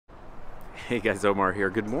Hey guys, Omar here.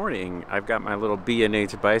 Good morning. I've got my little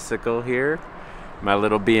B&H bicycle here. My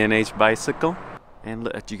little B&H bicycle. And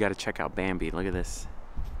look, you gotta check out Bambi. Look at this.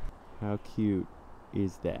 How cute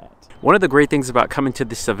is that? One of the great things about coming to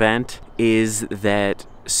this event is that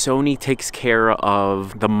Sony takes care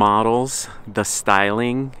of the models, the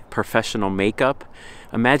styling, professional makeup.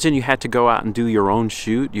 Imagine you had to go out and do your own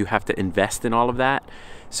shoot. You have to invest in all of that.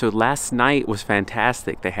 So last night was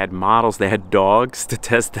fantastic. They had models, they had dogs to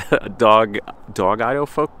test the dog auto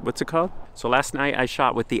focus. What's it called? So last night I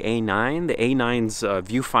shot with the A9. The A9's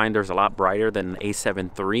viewfinder is a lot brighter than the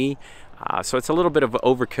A7 III. So it's a little bit of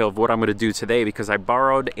overkill of what I'm gonna do today because I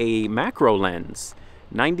borrowed a macro lens,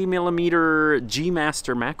 90mm G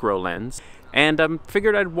Master macro lens. And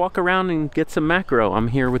figured I'd walk around and get some macro. I'm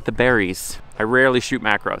here with the berries. I rarely shoot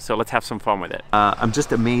macro, so let's have some fun with it. I'm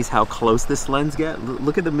just amazed how close this lens gets.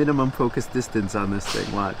 Look at the minimum focus distance on this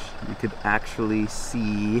thing, watch. You could actually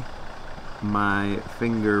see my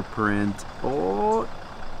fingerprint. Oh!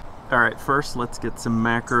 All right, first let's get some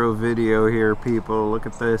macro video here, people. Look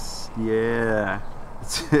at this, yeah.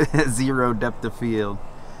 Zero depth of field.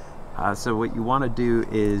 So what you wanna do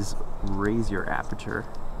is raise your aperture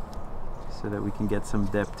so that we can get some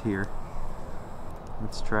depth here.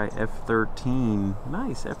 Let's try f13.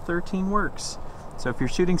 Nice, f13 works. So if you're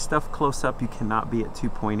shooting stuff close up, you cannot be at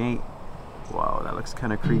 2.8. Wow, that looks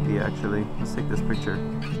kind of creepy actually. Let's take this picture.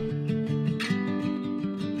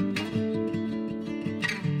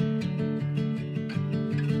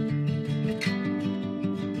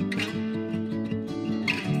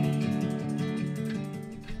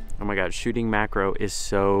 Oh my God, shooting macro is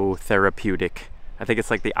so therapeutic. I think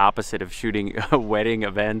it's like the opposite of shooting a wedding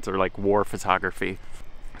event or like war photography.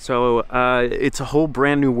 So it's a whole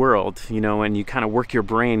brand new world, you know, and you kind of work your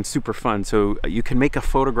brain, super fun. So you can make a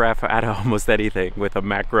photograph out of almost anything with a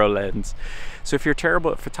macro lens. So if you're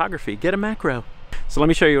terrible at photography, get a macro. So let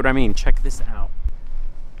me show you what I mean. Check this out.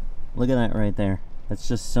 Look at that right there. That's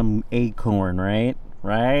just some acorn, right?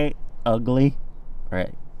 Right? Ugly. All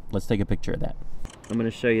right, let's take a picture of that. I'm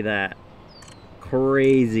gonna show you that.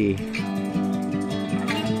 Crazy.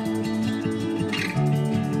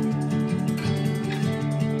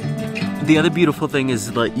 The other beautiful thing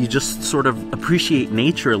is that you just sort of appreciate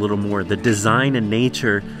nature a little more, the design in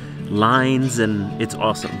nature, lines, and it's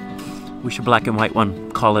awesome. We should black and white one,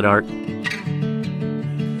 call it art.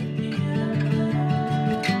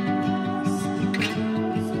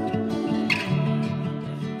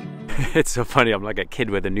 It's so funny, I'm like a kid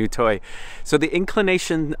with a new toy. So the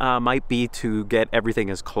inclination might be to get everything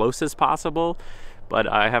as close as possible, but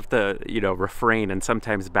I have to, you know, refrain and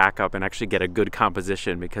sometimes back up and actually get a good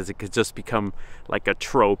composition because it could just become like a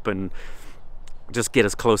trope and just get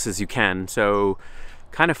as close as you can. So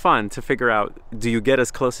kind of fun to figure out, do you get as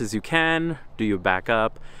close as you can? Do you back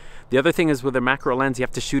up? The other thing is with a macro lens, you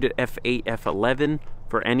have to shoot at f8, f11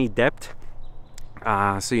 for any depth.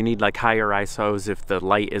 So you need like higher ISOs if the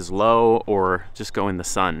light is low or just go in the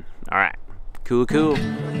sun. All right, cool, cool.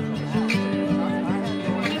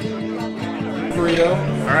 Burrito.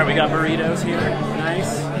 All right, we got burritos here.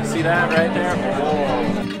 Nice. See that right there?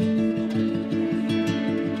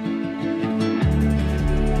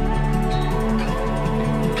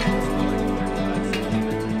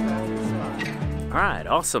 All right,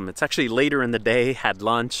 awesome. It's actually later in the day, had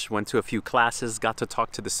lunch, went to a few classes, got to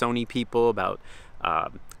talk to the Sony people about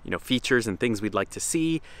you know, features and things we'd like to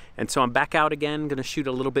see. And so I'm back out again, gonna shoot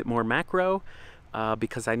a little bit more macro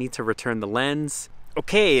because I need to return the lens.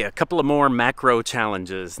 Okay, a couple of more macro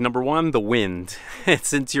challenges. Number one, the wind.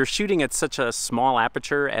 Since you're shooting at such a small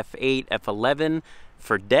aperture, f8, f11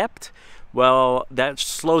 for depth, well, that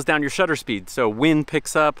slows down your shutter speed. So wind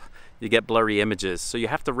picks up, you get blurry images. So you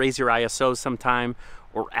have to raise your ISO sometime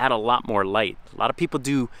or add a lot more light. A lot of people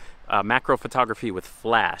do macro photography with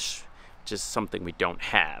flash, which is something we don't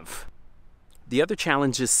have. The other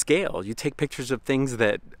challenge is scale. You take pictures of things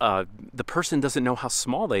that the person doesn't know how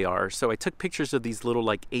small they are. So I took pictures of these little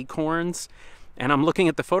like acorns and I'm looking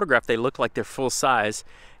at the photograph, they look like they're full size.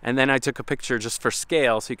 And then I took a picture just for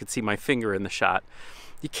scale so you could see my finger in the shot.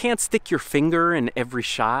 You can't stick your finger in every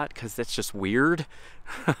shot because that's just weird.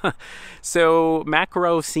 So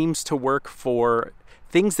macro seems to work for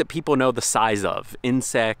things that people know the size of,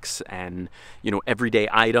 insects and, you know, everyday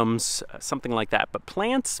items, something like that. But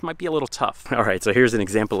plants might be a little tough. All right, so here's an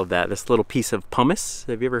example of that. This little piece of pumice.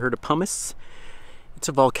 Have you ever heard of pumice? It's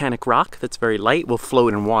a volcanic rock that's very light, will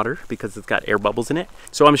float in water because it's got air bubbles in it.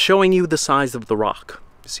 So I'm showing you the size of the rock.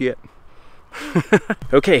 See it?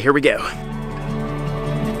 Okay, here we go.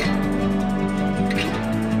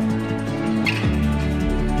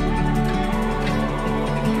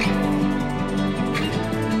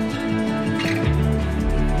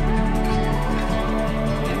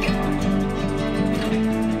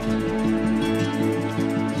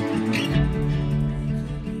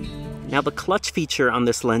 Now the clutch feature on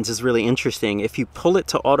this lens is really interesting. If you pull it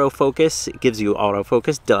to autofocus, it gives you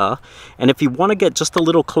autofocus, duh. And if you want to get just a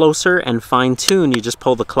little closer and fine tune, you just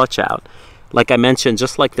pull the clutch out. Like I mentioned,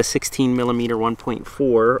 just like the 16mm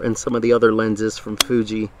 1.4 and some of the other lenses from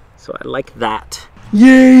Fuji. So I like that.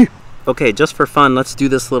 Yay! Okay, just for fun, let's do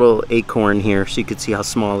this little acorn here so you can see how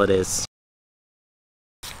small it is.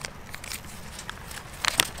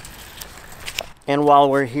 And while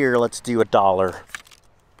we're here, let's do $1.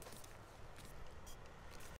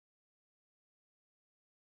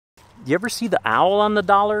 You ever see the owl on the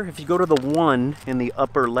dollar? If you go to the one in the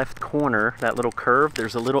upper left corner, that little curve,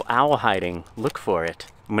 there's a little owl hiding. Look for it.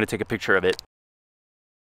 I'm gonna take a picture of it.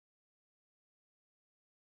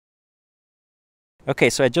 Okay,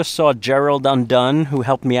 so I just saw Gerald Undone, who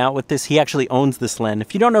helped me out with this. He actually owns this lens.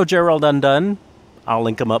 If you don't know Gerald Undone, I'll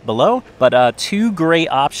link him up below. But two great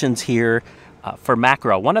options here for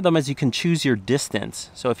macro. One of them is you can choose your distance.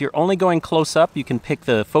 So if you're only going close up, you can pick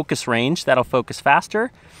the focus range. That'll focus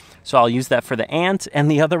faster. So I'll use that for the ant. And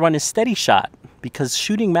the other one is steady shot, because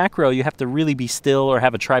shooting macro, you have to really be still or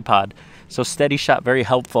have a tripod. So steady shot, very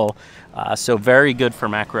helpful. So very good for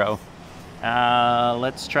macro.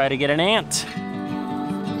 Let's try to get an ant.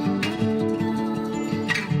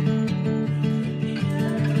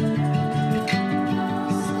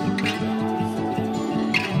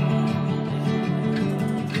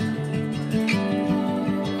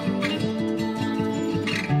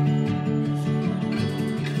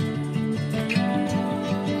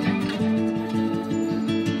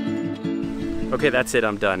 Okay, that's it,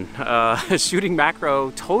 I'm done. Shooting macro,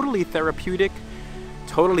 totally therapeutic,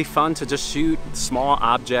 totally fun to just shoot small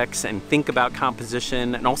objects and think about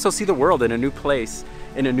composition and also see the world in a new place,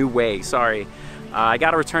 in a new way, sorry. I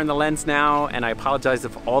gotta return the lens now, and I apologize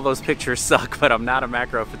if all those pictures suck, but I'm not a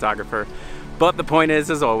macro photographer. But the point is,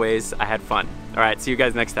 as always, I had fun. All right, see you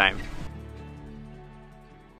guys next time.